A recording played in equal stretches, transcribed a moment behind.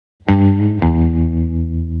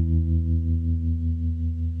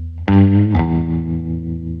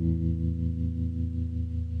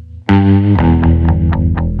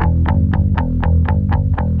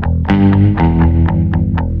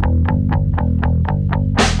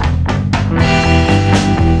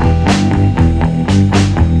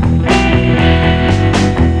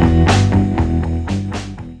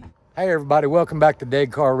everybody? Welcome back to Dead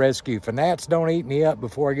Car Rescue. If the gnats don't eat me up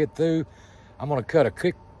before I get through, I'm going to cut a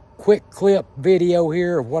quick clip video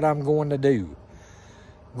here of what I'm going to do.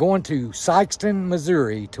 Going to Sikeston,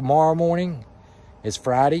 Missouri tomorrow morning. It's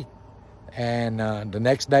Friday, and the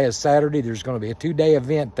next day is Saturday. There's going to be a 2-day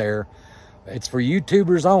event there. It's for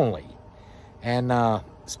YouTubers only, and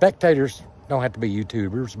spectators don't have to be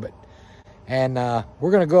YouTubers, but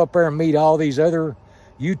we're going to go up there and meet all these other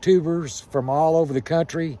YouTubers from all over the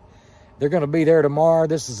country. They're going to be there tomorrow.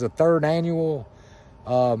 This is the 3rd annual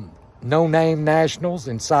No Name Nationals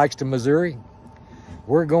in Sikeston, Missouri.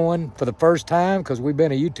 We're going for the first time because we've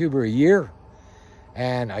been a YouTuber a year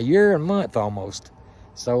and a month almost.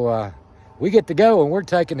 So we get to go, and we're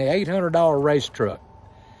taking the $800 race truck.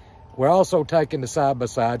 We're also taking the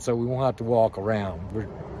side-by-side so we won't have to walk around.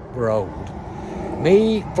 We're old.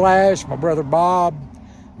 Me, Flash, my brother Bob,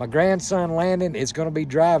 my grandson Landon is going to be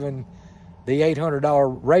driving the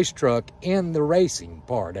 $800 race truck in the racing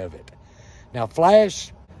part of it. Now,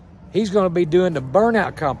 Flash, he's going to be doing the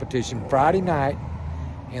burnout competition Friday night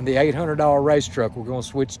in the $800 race truck. We're going to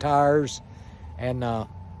switch tires, and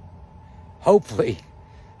hopefully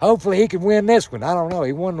he can win this one. I don't know.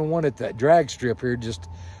 He won the one at that drag strip here just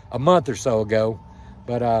a month or so ago,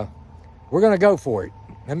 but we're going to go for it.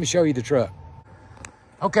 Let me show you the truck.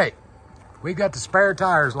 Okay, we've got the spare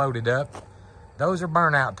tires loaded up. Those are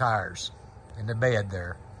burnout tires in the bed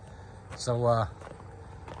there. So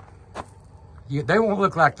they won't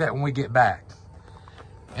look like that when we get back.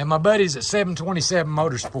 And my buddies at 727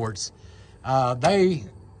 Motorsports, they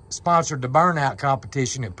sponsored the burnout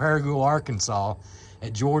competition at Paragould, Arkansas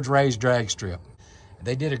at George Ray's drag strip.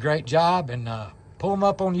 They did a great job, and pull them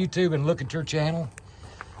up on YouTube and look at your channel.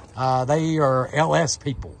 They are LS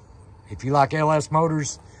people. If you like LS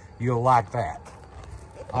motors, you'll like that.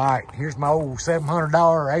 All right, here's my old $700,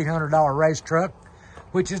 $800 race truck,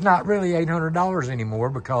 which is not really $800 anymore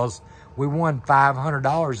because we won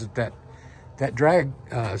 $500 at that drag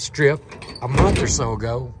strip a month or so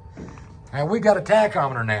ago. And we got a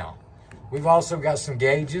tachometer now. We've also got some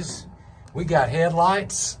gauges. We got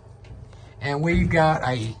headlights, and we've got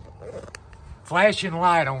a flashing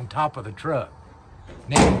light on top of the truck.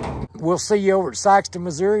 Now, we'll see you over at Sikeston,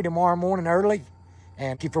 Missouri tomorrow morning early.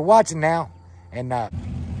 And thank you for watching now. And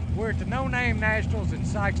we're at the No Name Nationals in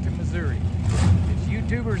Sikeston, Missouri. It's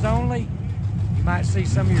YouTubers only. You might see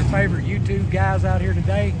some of your favorite YouTube guys out here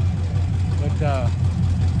today. But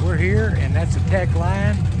we're here, and that's a tech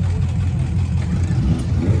line.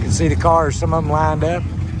 You can see the cars, some of them lined up.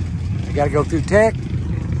 You got to go through tech.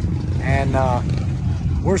 And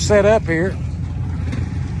we're set up here.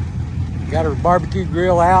 Got our barbecue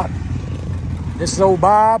grill out. This is old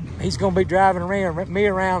Bob. He's going to be driving me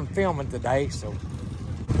around filming today. So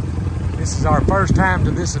this is our first time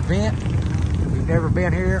to this event. We've never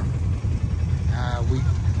been here.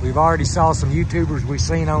 We've already saw some YouTubers we've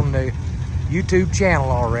seen on the YouTube channel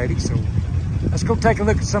already. So let's go take a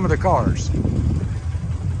look at some of the cars. A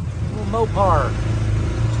little Mopar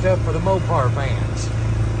stuff for the Mopar fans.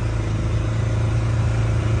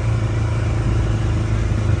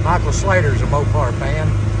 Michael Slater's a Mopar fan.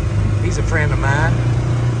 He's a friend of mine.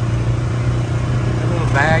 A little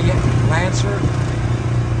Valiant Lancer.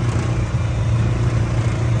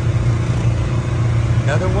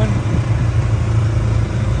 Another one.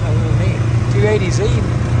 A little neat 280Z.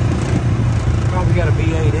 Probably got a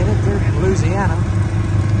V8 in it. They're in Louisiana.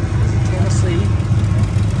 This is Tennessee.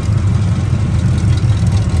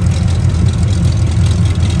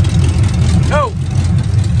 Oh!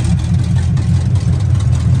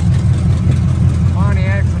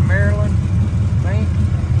 From Maryland, I think.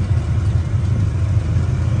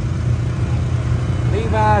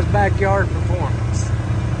 Levi's Backyard Performance.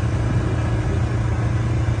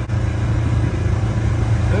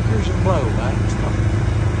 Hookers and Blowout.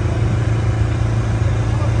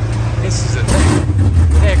 This is a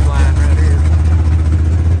tech line right here.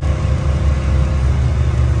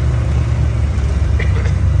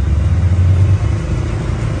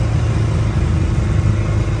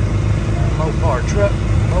 Mopar truck.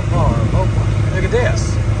 Mopar. Look at this.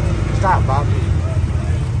 Stop, Bob.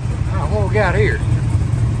 Oh, what we got here?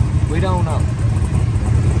 We don't know.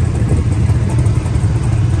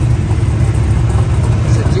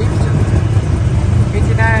 It's a Jeepster.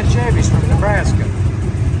 59 Chevys from Nebraska.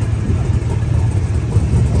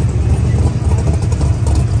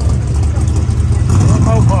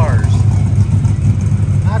 Mopars.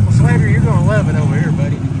 Michael Slater, you're going to love it over here,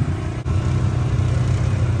 buddy.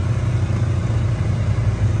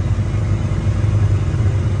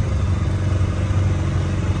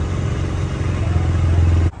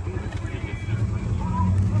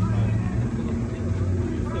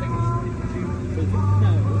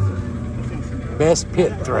 Best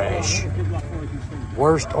pit thrash.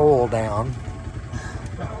 Worst oil down.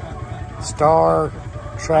 Star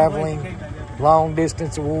Traveling Long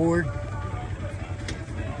Distance Award.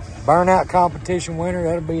 Burnout competition winner,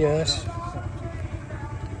 that'll be us.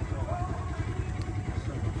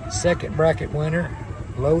 Second bracket winner,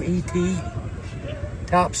 low ET.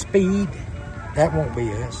 Top speed, that won't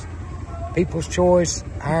be us. People's Choice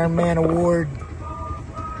Ironman Award.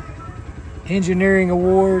 Engineering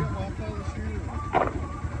Award.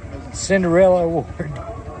 Cinderella Award.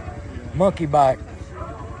 Monkey Bike.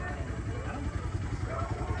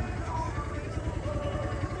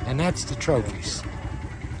 And that's the trophies.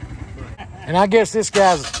 And I guess this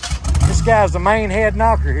guy's the main head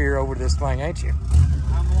knocker here over this thing, ain't you?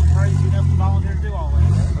 I'm more crazy enough to volunteer to do all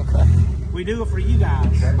that. Okay. We do it for you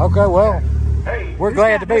guys. Okay, well, we're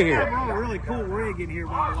glad to be here. We're on a really cool rig in here,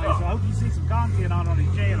 by the way, so I hope you see some content on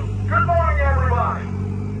his channel. Good morning, everybody.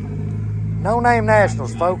 No Name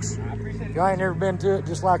Nationals, folks. If you ain't never been to it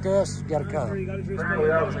just like us, you gotta come. Apparently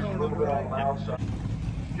that was a little bit on the outside.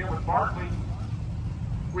 Get with Barkley.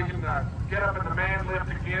 We can get up in the man lift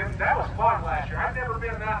again. That was fun last year. I've never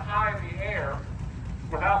been that high in the air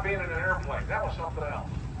without being in an airplane. That was something else.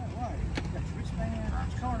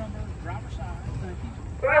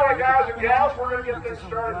 But anyway, guys and gals, we're going to get this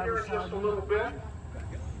started here in just a little bit.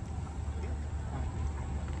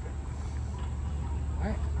 All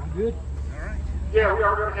right, I'm good. All right. Yeah, we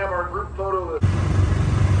are going to have our group photo.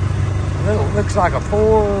 Looks like a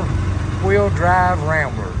four-wheel drive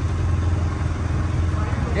Rambler.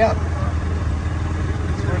 Yep,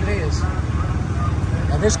 that's what it is.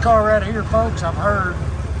 Now this car right here, folks, I've heard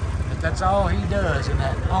that that's all he does in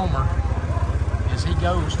that Homer is he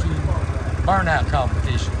goes to burnout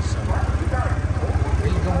competitions. So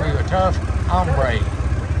he's gonna be a tough hombre.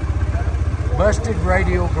 Busted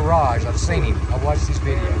Radial Garage. I've seen him. I've watched these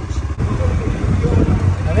videos.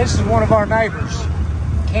 Now this is one of our neighbors,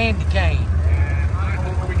 Candy Cane.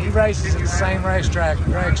 He races at the same racetrack,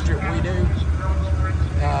 drag strip we do.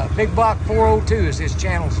 Big Block 402 is his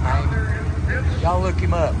channel's name. Y'all look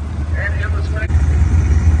him up.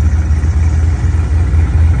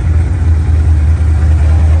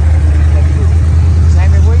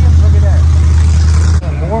 Sammy Williams, look at that.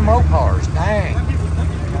 More Mopars, dang.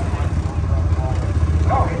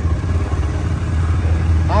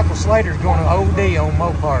 Michael Slater's going to OD on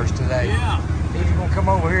Mopars today. Yeah. He's going to come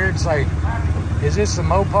over here and say, is this the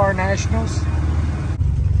Mopar Nationals?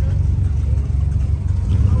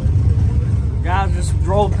 Guy just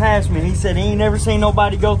rolled past me and he said he ain't never seen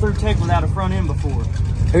nobody go through tech without a front end before.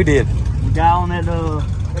 Who did? The guy on that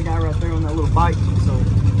guy right there on that little bike. So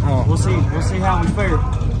we'll see how we fare.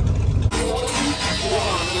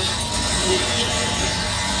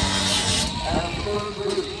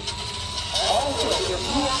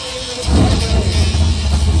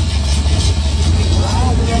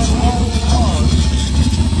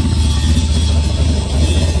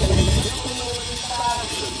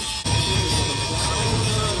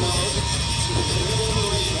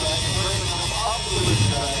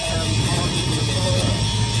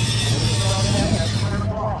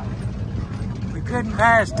 Couldn't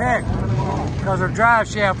pass tech because our drive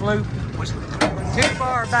shaft loop was too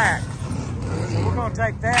far back. So we're going to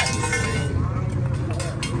take that.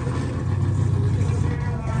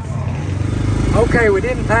 Okay, we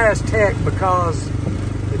didn't pass tech because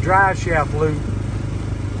the drive shaft loop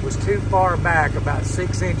was too far back, about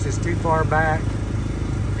 6 inches too far back,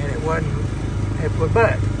 and it wasn't.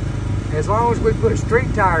 But as long as we put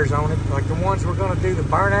street tires on it, like the ones we're going to do the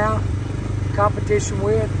burnout competition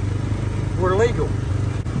with, we're legal.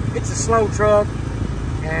 It's a slow truck,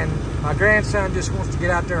 and my grandson just wants to get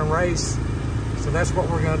out there and race, so that's what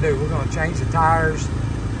we're going to do. We're going to change the tires,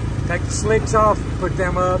 take the slicks off, put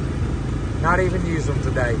them up, not even use them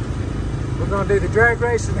today. We're going to do the drag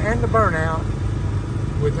racing and the burnout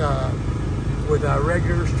with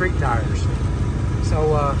regular street tires.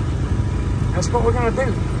 So that's what we're going to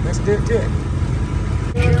do. Let's do it to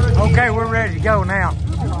it. Okay, we're ready to go now.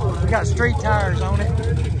 We got street tires on it.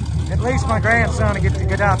 At least my grandson will get to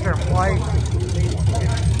get out there and play.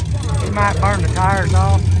 He might burn the tires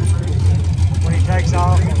off when he takes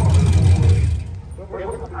off.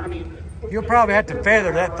 You'll probably have to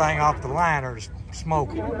feather that thing off the line or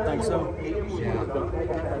smoke it. I think so. Yeah.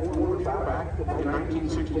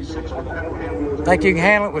 Think you can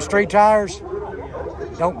handle it with street tires?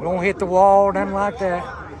 Don't hit the wall, nothing like that.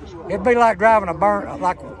 It'd be like driving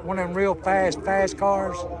like one of them real fast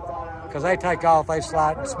cars. Because they take off, they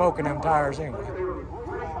slide, smoking them tires anyway.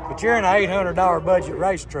 But you're in an $800 budget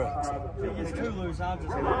race truck. If he gets too loose, I'll just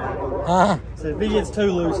let it out. Huh? So if he gets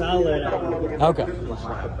too loose, I'll let it out. Okay.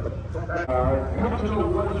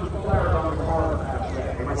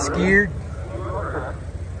 Scared?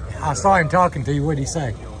 I saw him talking to you. What did he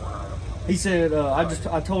say? He said,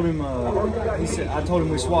 I told him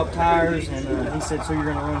we swapped tires, and he said, so you're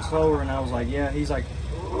gonna run slower, and I was like, yeah. He's like,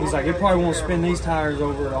 he probably won't spin these tires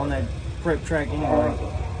over on that prep track anyway.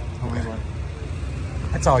 Okay.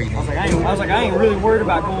 That's all you need. I was like, I ain't really worried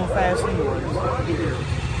about going fast anyways.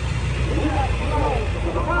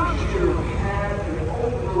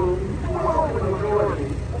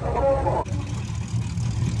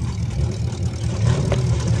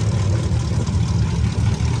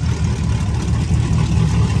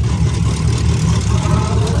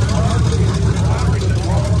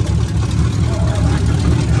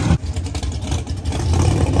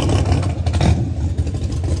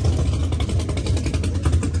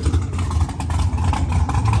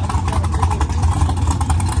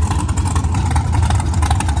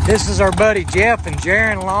 This is our buddy Jeff and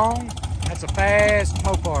Jaron Long. That's a fast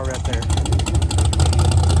Mopar right there.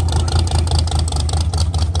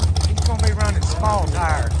 He's gonna be running small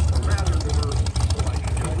tires.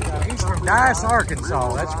 He's from Dice,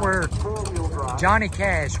 Arkansas. That's where Johnny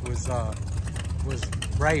Cash was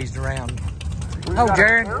raised around. Oh,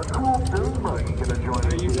 Jaron.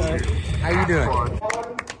 How you doing? 1,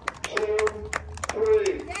 2,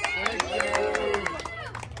 3.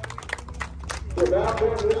 Without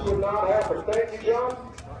him, this would not happen. Thank you, John.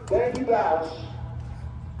 Thank you, guys.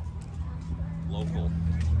 Local.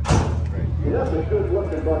 Yes, a good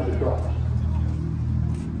looking bunch of trucks.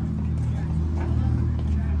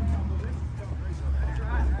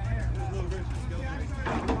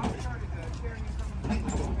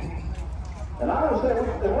 And I would say,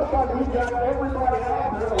 it looks like we've got everybody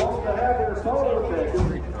out there who wants to have their photo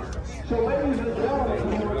taken. So, ladies and gentlemen,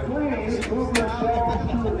 please move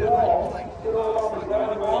yourselves to the wall. Get all on the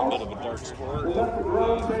ground wall. Bit of a dark sport. Let the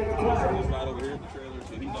drone take place. Right over here at the trailer,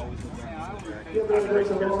 so he's always Give them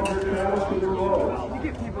a longer chance to the road. You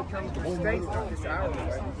get people coming from the States not this hour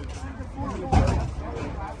away.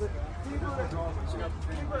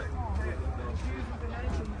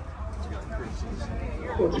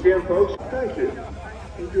 Once again, folks, thank you.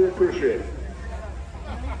 We do appreciate it.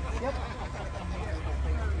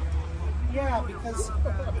 Yeah, because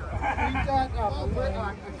we've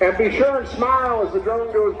got And be sure and smile as the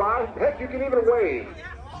drone goes by. Heck, you can even wave.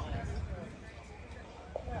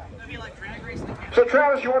 So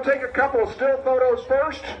Travis, you want to take a couple of still photos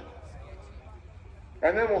first?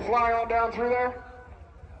 And then we'll fly on down through there?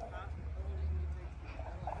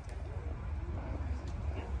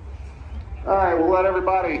 All right, we'll let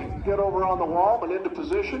everybody get over on the wall and into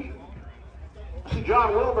position. I see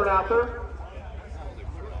John Wilburn out there.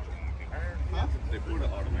 They put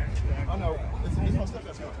it automatic. I know. It's my stuff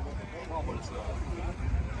that's going.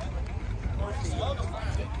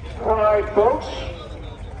 All right, folks.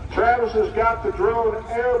 Travis has got the drone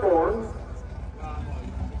airborne.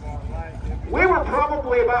 We were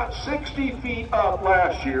probably about 60 feet up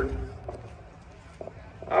last year.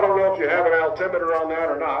 I don't know if you have an altimeter on that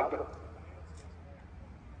or not, but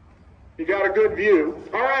you got a good view.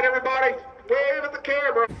 All right, everybody, wave at the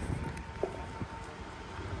camera.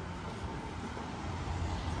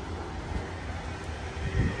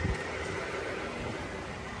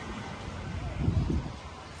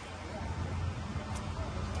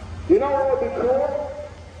 You know what would be cool?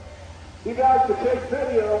 You guys could take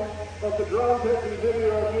video of the drone taking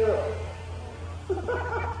video of you.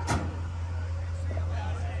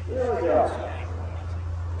 There we go.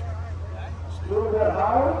 A little bit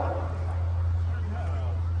higher.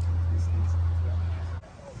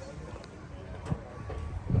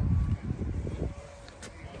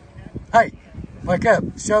 Hey, wake up.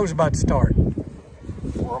 Show's about to start.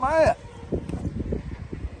 Where am I at?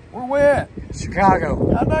 Where we at?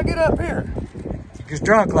 Chicago. How'd I get up here? You was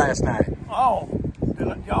drunk last night. Oh,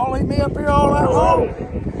 did y'all leave me up here all that long?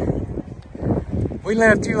 We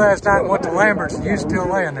left you last night and went to Lambert's and you still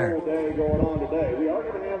laying there. Day going on today. We are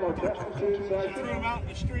going to have our substitute session. Threw them out in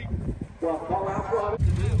the street. Well, call out for it.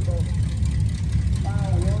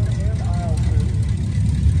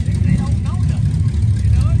 They don't know nothing.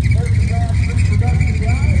 You know it?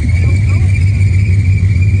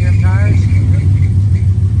 Them tires.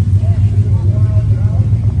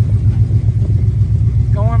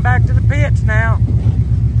 Going back to the pits now.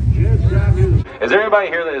 Is there anybody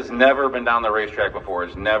here that has never been down the racetrack before,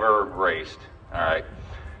 has never raced? All right.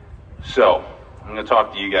 So, I'm going to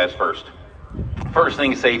talk to you guys first. First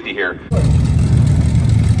thing, safety here.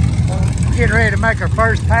 Getting ready to make our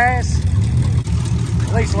first pass.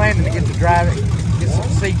 At least Landon to get to drive it, get some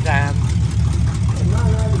seat time.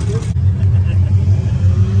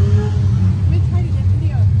 We tried to get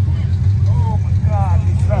video.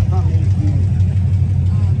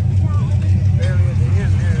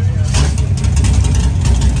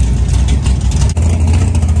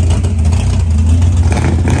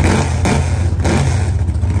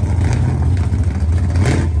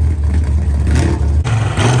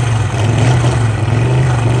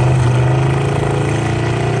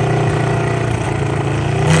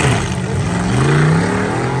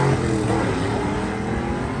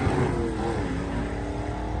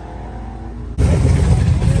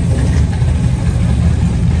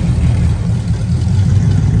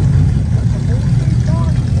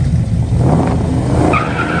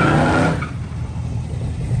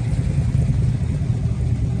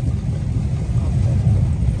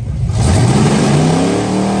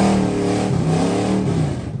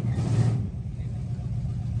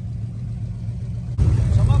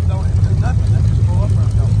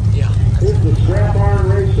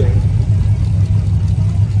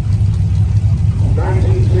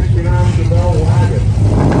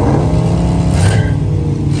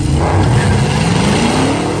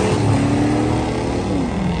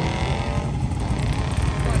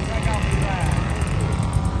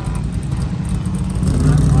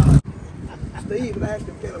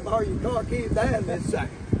 me and Dad in this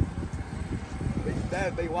second. Me and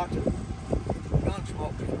Dad be watching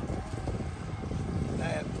Gunsmoke.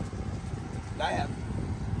 Dad, can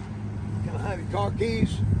I have your car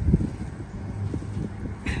keys?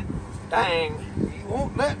 Dang, he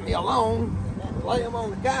won't let me alone. Lay him on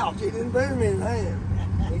the couch. He didn't bring me his hand.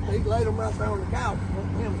 He laid him right there on the couch.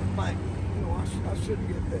 Want him to think, you know, I shouldn't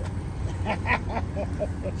get that.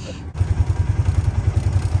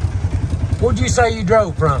 Where'd you say you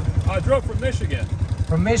drove from? I drove from Michigan.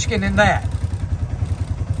 From Michigan and that?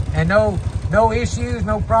 And no issues,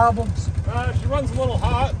 no problems? She runs a little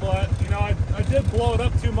hot, but you know, I did blow it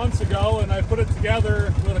up 2 months ago, and I put it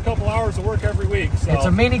together with a couple hours of work every week. So It's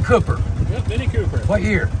a Mini Cooper. Yep, Mini Cooper. What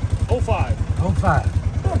year? 05. 05.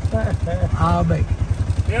 I'll be.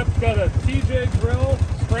 Yep, it's got a TJ grill,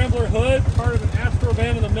 scrambler hood, part of an Astro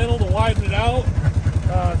van in the middle to widen it out.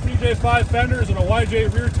 TJ5 fenders and a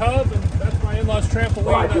YJ rear tub, and that's my in-laws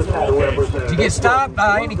trampoline. That's a roll cage. Did you get stopped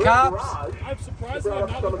by any cops? I'm surprised I've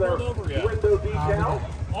not been pulled over yet.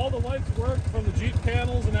 All the lights work from the Jeep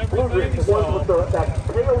panels and everything, so they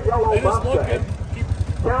just look and keep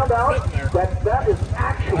sitting there.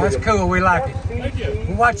 That's cool. We like it. Thank you.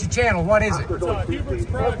 Well, what's your channel? What is it? It's Hubert's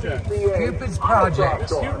Projects. Cupid's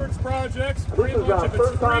Projects. It's Hubert's Projects. Pretty much if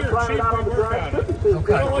it's free or cheap, we work on it. We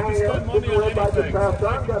don't like to spend money on anything. So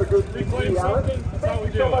if we reclaim something, that's how we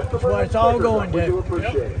do it. That's what it's all going to.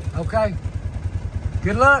 Yep. Okay.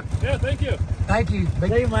 Good luck. Yeah, thank you. Thank you.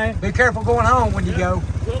 See you, man. Be careful going home when you go.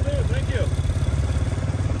 Will do. Thank you.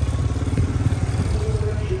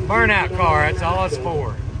 Burnout car, that's all it's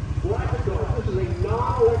for. This is a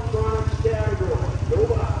non-electronics category. No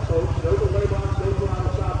box, folks. No delay box, no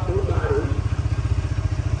throttle stops, no batteries.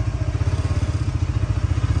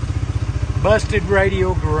 Busted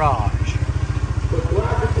Radio Garage. The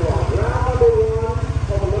graphic law, round number 1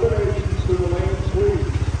 of eliminations through the lane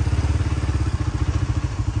squeeze.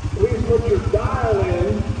 Please put your dial in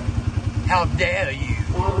How dare you?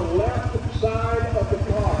 on the left side of the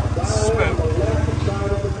car. Dial in on the left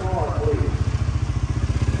side of the car, please.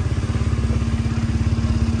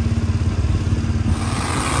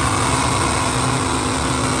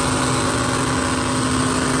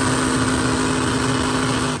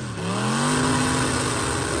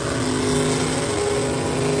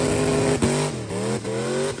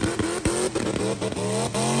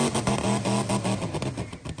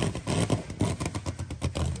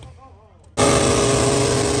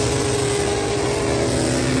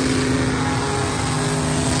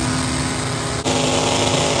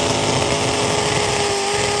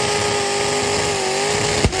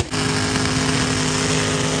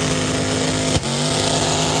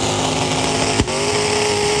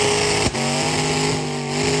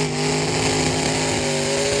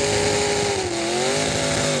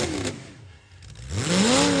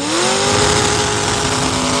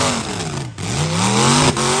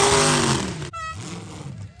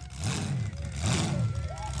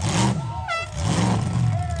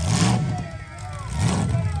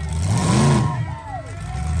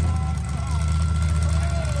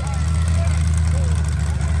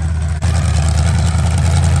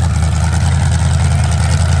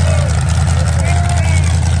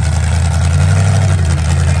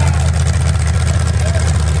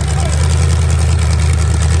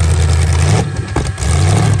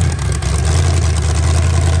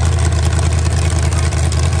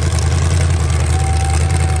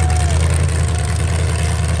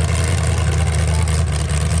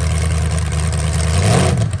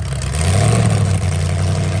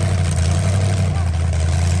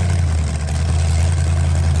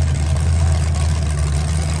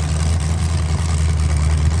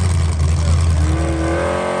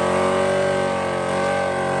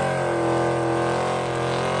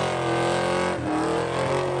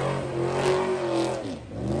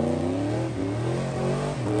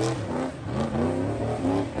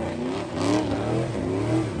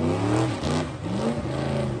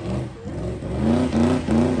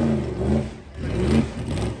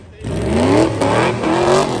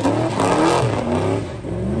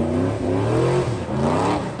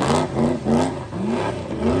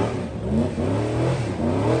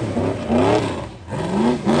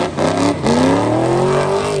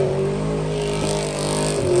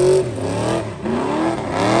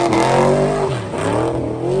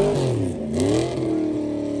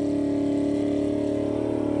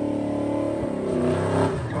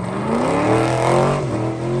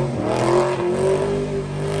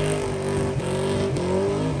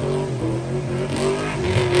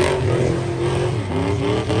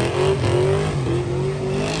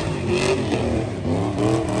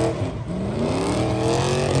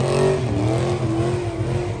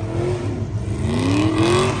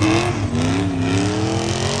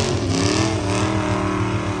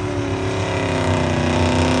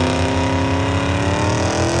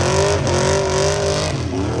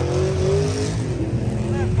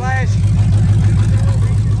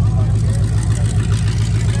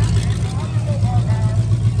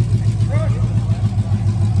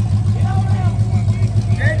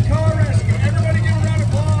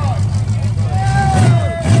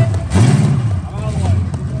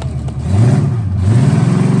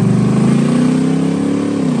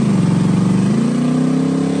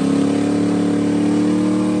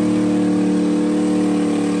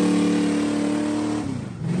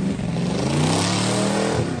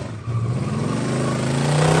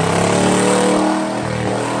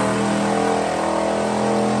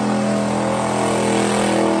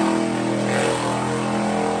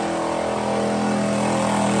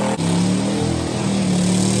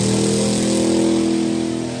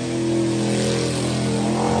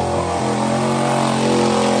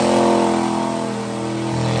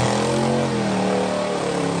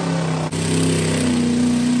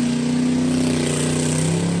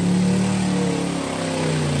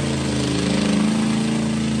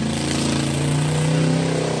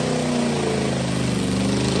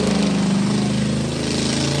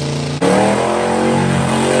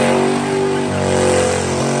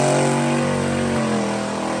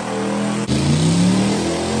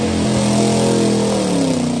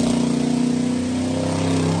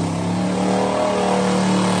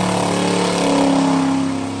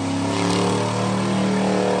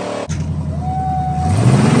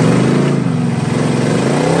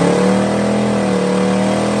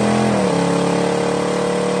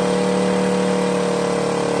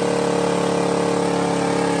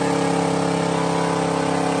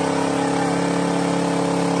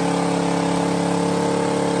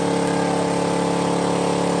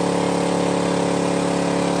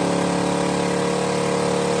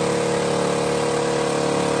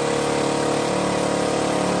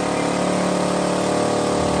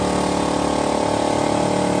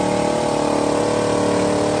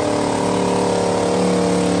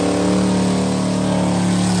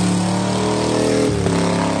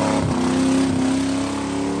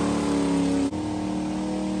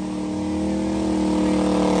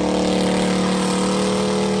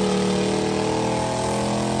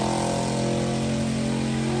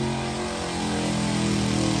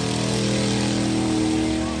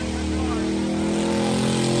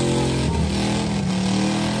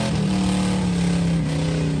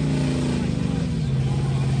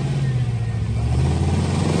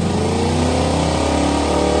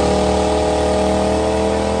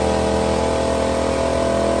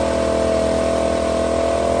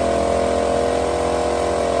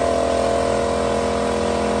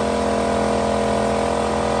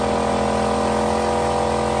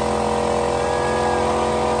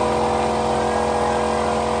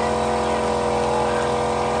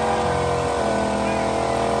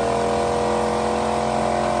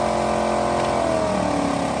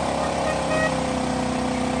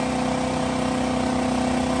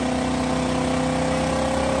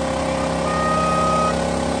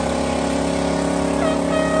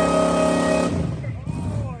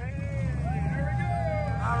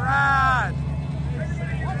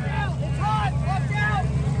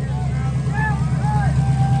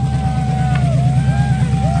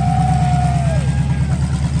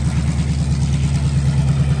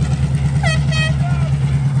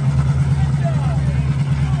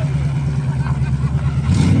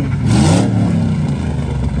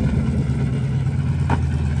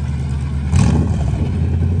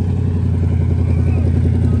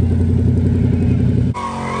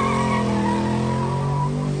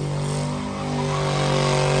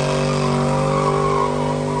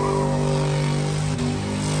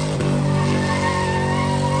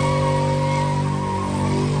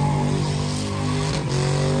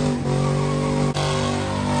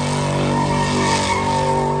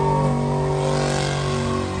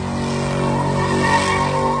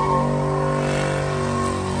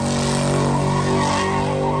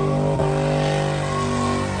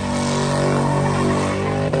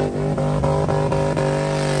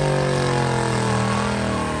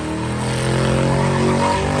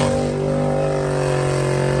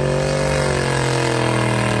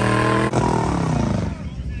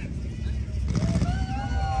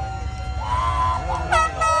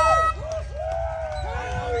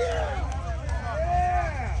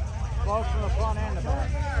 both from the front and the back.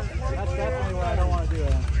 That's definitely what I don't want to do.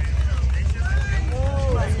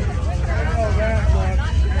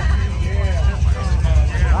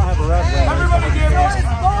 I'll have a rough one. Everybody get up. It's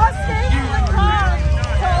Boston. Burn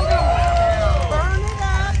it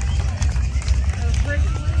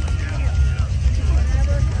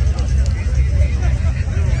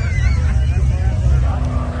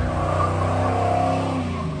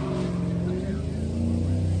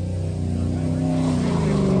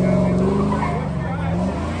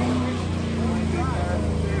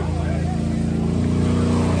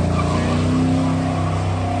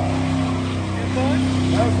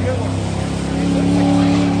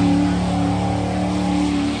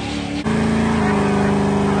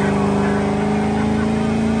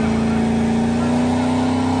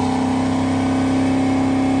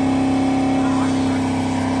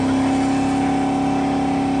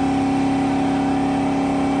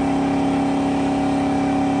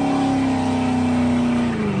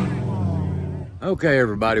Okay,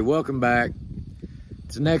 everybody, welcome back.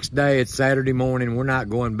 It's the next day. It's Saturday morning. We're not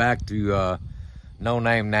going back to No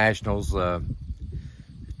Name Nationals. The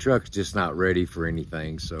truck's just not ready for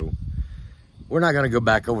anything, so we're not going to go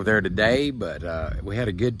back over there today, but we had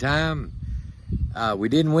a good time. We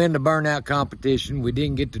didn't win the burnout competition. We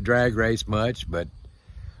didn't get to drag race much, but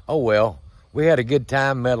oh well. We had a good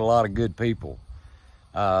time, met a lot of good people.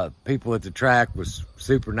 People at the track was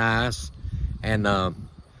super nice, and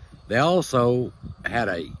they also had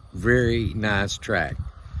a very nice track.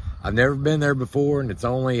 I've never been there before, and it's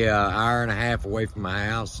only an hour and a half away from my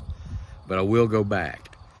house, but I will go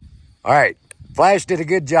back. All right, Flash did a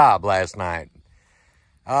good job last night.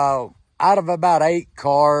 Out of about 8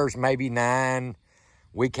 cars, maybe 9,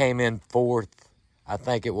 we came in 4th, I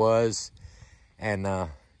think it was. And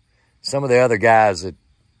some of the other guys that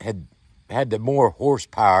had the more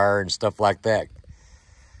horsepower and stuff like that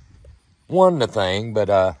won the thing,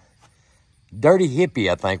 but Dirty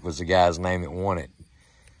Hippie, I think, was the guy's name that won it.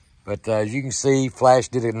 But as you can see, Flash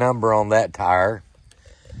did a number on that tire.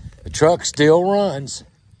 The truck still runs.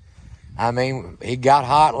 I mean, he got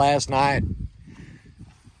hot last night.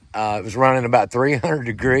 It was running about 300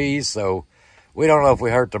 degrees, so we don't know if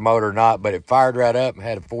we hurt the motor or not, but it fired right up and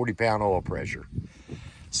had a 40-pound oil pressure.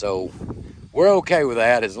 So we're okay with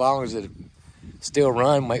that as long as it still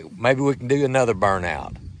runs. Maybe we can do another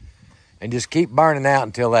burnout and just keep burning out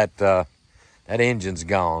until that engine's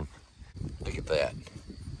gone. Look at that.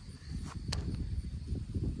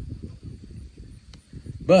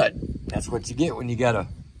 But that's what you get when you got a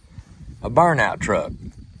burnout truck.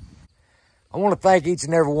 I want to thank each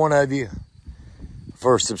and every one of you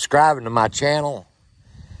for subscribing to my channel.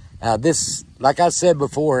 This, like I said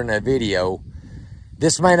before in a video,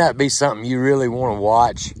 this may not be something you really want to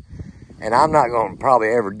watch, and I'm not going to probably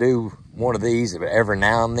ever do one of these every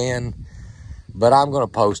now and then, but I'm going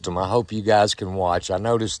to post them. I hope you guys can watch. I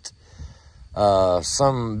noticed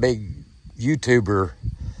some big YouTuber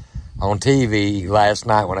on TV last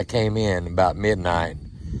night when I came in about midnight,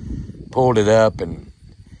 pulled it up, and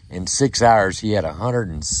in 6 hours he had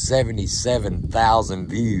 177,000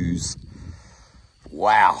 views.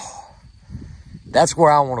 Wow. That's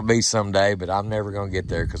where I want to be someday, but I'm never going to get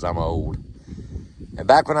there because I'm old. And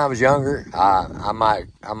back when I was younger, I might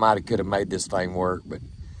have could have made this thing work, but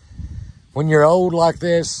when you're old like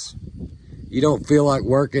this, you don't feel like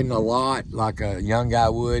working a lot like a young guy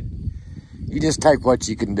would. You just take what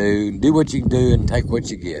you can do what you can do, and take what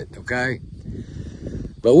you get, okay?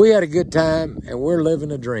 But we had a good time, and we're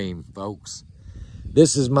living a dream, folks.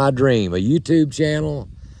 This is my dream, a YouTube channel,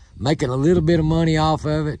 making a little bit of money off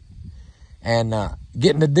of it, and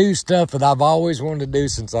getting to do stuff that I've always wanted to do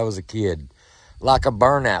since I was a kid, like a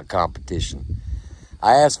burnout competition.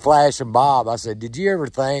 I asked Flash and Bob, I said, did you ever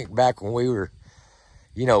think back when we were,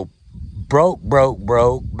 you know, broke,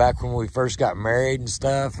 back when we first got married and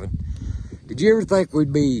stuff, and did you ever think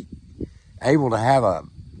we'd be able to have a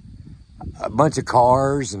bunch of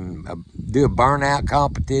cars and do a burnout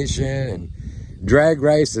competition and drag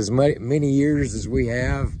race as many years as we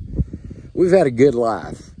have? We've had a good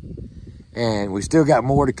life, and we still got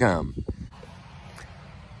more to come.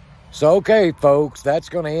 So, okay, folks, that's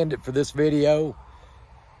going to end it for this video.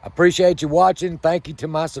 I appreciate you watching. Thank you to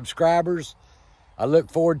my subscribers. I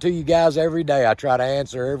look forward to you guys every day. I try to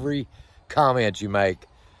answer every comment you make.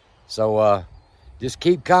 So just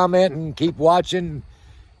keep commenting, keep watching.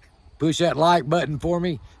 Push that like button for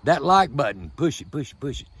me. That like button, push it.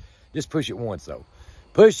 Just push it once, though.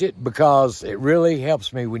 Push it because it really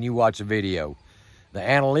helps me when you watch a video. The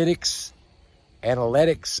analytics,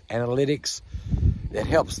 that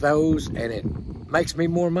helps those, and it makes me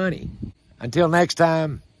more money. Until next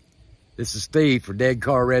time, this is Steve for Dead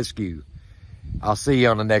Car Rescue. I'll see you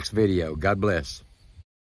on the next video. God bless.